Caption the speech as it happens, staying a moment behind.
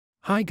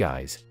Hi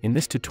guys, in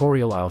this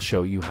tutorial I'll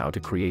show you how to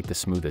create the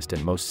smoothest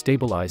and most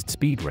stabilized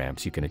speed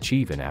ramps you can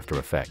achieve in After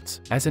Effects.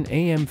 As an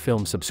AM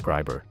Film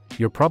subscriber,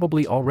 you're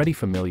probably already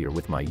familiar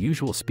with my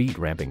usual speed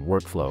ramping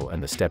workflow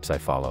and the steps I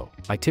follow.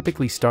 I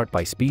typically start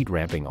by speed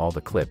ramping all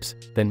the clips,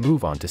 then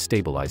move on to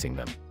stabilizing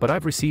them. But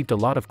I've received a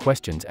lot of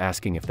questions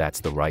asking if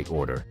that's the right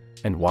order,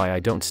 and why I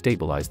don't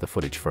stabilize the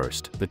footage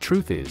first. The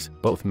truth is,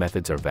 both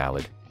methods are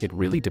valid. It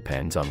really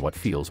depends on what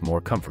feels more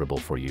comfortable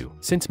for you.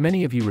 Since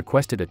many of you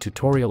requested a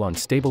tutorial on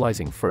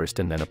stabilizing first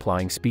and then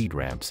applying speed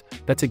ramps,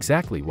 that's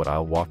exactly what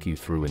I'll walk you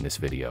through in this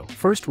video.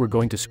 First, we're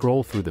going to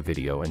scroll through the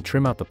video and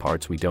trim out the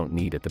parts we don't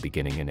need at the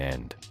beginning and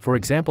end. For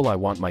example, I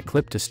want my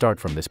clip to start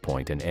from this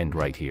point and end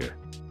right here.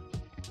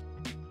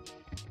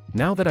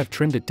 Now that I've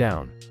trimmed it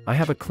down, I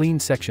have a clean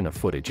section of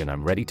footage and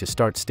I'm ready to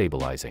start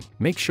stabilizing.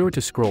 Make sure to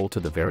scroll to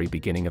the very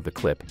beginning of the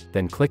clip,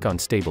 then click on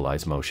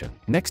Stabilize Motion.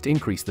 Next,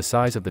 increase the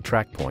size of the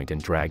track point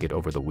and drag it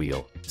over the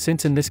wheel,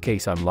 since in this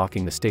case I'm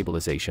locking the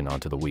stabilization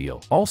onto the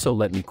wheel. Also,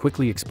 let me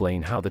quickly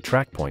explain how the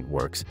track point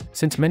works,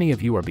 since many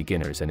of you are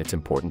beginners and it's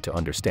important to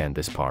understand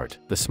this part.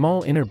 The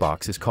small inner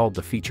box is called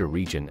the feature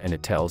region and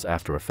it tells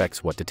After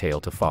Effects what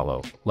detail to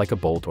follow, like a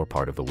bolt or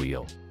part of the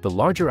wheel. The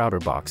larger outer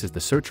box is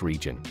the search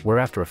region, where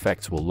After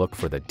Effects will look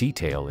for that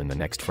detail in the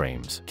next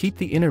frames. Keep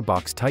the inner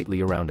box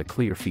tightly around a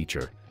clear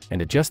feature,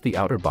 and adjust the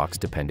outer box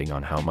depending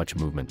on how much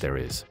movement there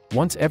is.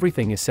 Once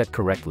everything is set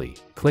correctly,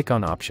 click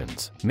on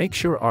Options. Make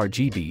sure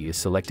RGB is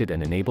selected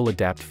and enable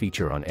Adapt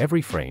feature on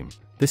every frame.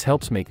 This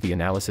helps make the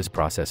analysis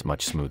process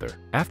much smoother.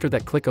 After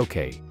that, click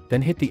OK,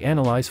 then hit the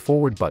Analyze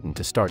Forward button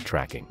to start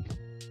tracking.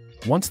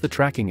 Once the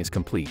tracking is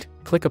complete,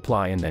 click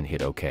Apply and then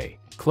hit OK.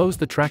 Close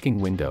the tracking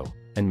window,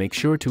 and make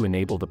sure to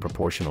enable the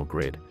proportional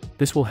grid.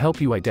 This will help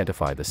you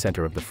identify the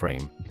center of the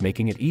frame,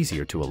 making it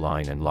easier to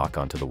align and lock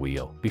onto the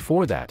wheel.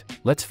 Before that,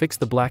 let's fix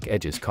the black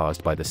edges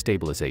caused by the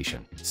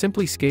stabilization.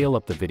 Simply scale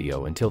up the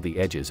video until the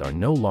edges are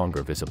no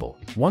longer visible.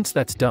 Once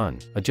that's done,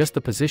 adjust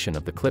the position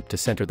of the clip to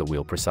center the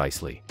wheel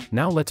precisely.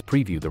 Now let's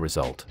preview the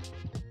result.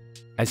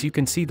 As you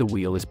can see, the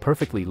wheel is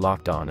perfectly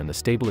locked on and the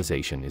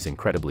stabilization is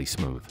incredibly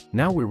smooth.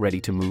 Now we're ready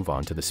to move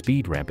on to the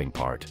speed ramping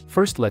part.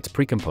 First, let's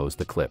pre-compose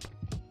the clip.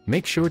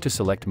 Make sure to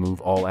select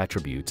Move All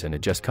Attributes and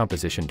adjust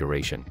composition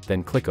duration,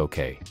 then click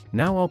OK.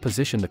 Now I'll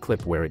position the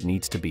clip where it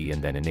needs to be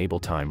and then enable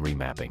time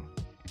remapping.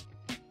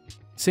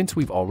 Since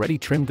we've already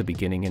trimmed the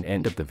beginning and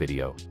end of the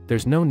video,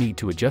 there's no need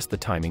to adjust the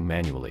timing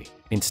manually.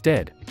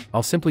 Instead,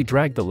 I'll simply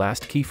drag the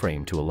last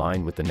keyframe to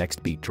align with the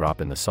next beat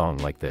drop in the song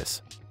like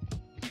this.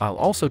 I'll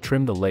also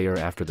trim the layer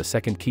after the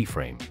second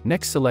keyframe.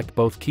 Next, select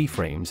both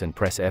keyframes and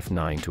press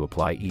F9 to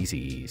apply Easy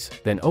Ease.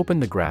 Then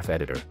open the graph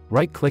editor,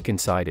 right-click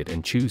inside it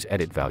and choose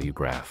Edit Value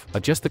Graph.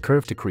 Adjust the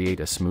curve to create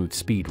a smooth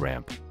speed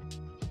ramp.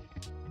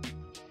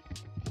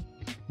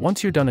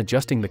 Once you're done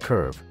adjusting the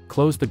curve,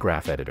 close the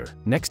graph editor.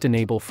 Next,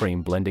 enable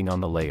frame blending on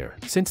the layer.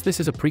 Since this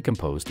is a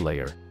pre-composed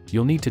layer,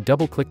 you'll need to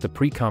double-click the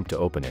pre-comp to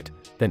open it,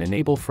 then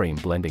enable frame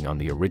blending on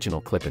the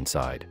original clip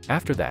inside.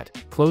 After that,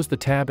 close the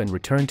tab and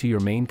return to your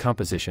main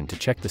composition to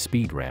check the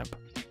speed ramp.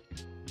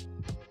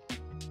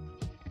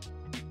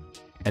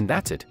 And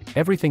that's it,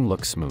 everything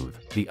looks smooth.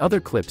 The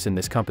other clips in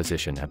this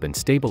composition have been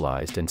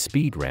stabilized and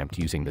speed ramped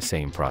using the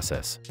same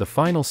process. The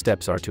final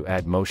steps are to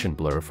add motion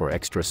blur for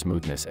extra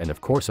smoothness and of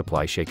course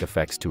apply shake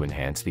effects to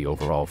enhance the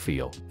overall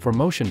feel. For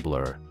motion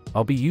blur,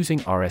 I'll be using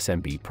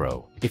RSMB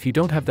Pro. If you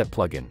don't have that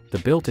plugin, the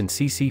built-in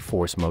CC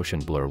Force motion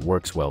blur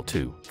works well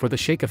too. For the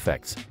shake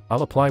effects,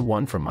 I'll apply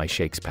one from my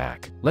Shakes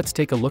pack. Let's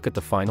take a look at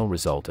the final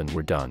result and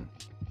we're done.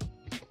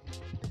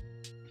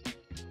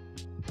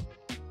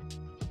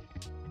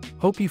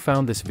 Hope you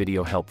found this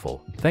video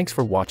helpful. Thanks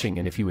for watching,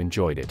 and if you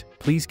enjoyed it,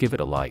 please give it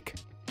a like.